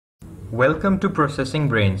Welcome to Processing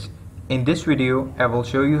Brains. In this video, I will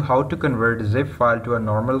show you how to convert a zip file to a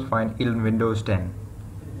normal file in Windows 10.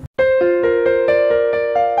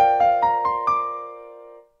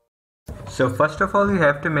 So first of all, you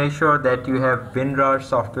have to make sure that you have WinRAR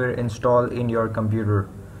software installed in your computer.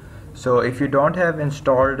 So if you don't have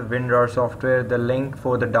installed WinRAR software, the link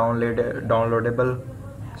for the downloadable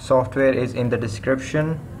software is in the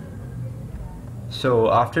description.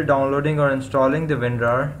 So after downloading or installing the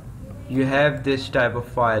WinRAR, you have this type of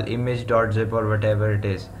file, image.zip or whatever it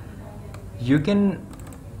is. You can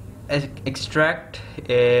extract,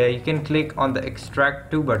 you can click on the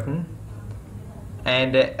extract to button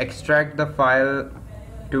and extract the file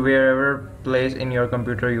to wherever place in your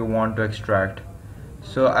computer you want to extract.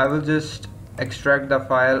 So I will just extract the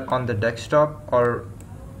file on the desktop or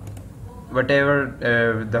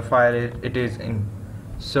whatever the file it is in.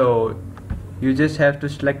 So you just have to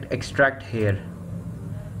select extract here,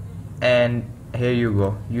 and here you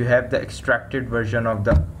go, you have the extracted version of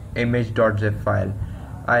the image.zip file.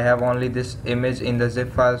 I have only this image in the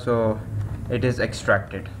zip file, so it is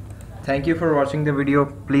extracted. Thank you for watching the video.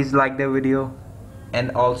 Please like the video and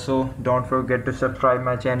also don't forget to subscribe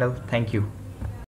my channel. Thank you.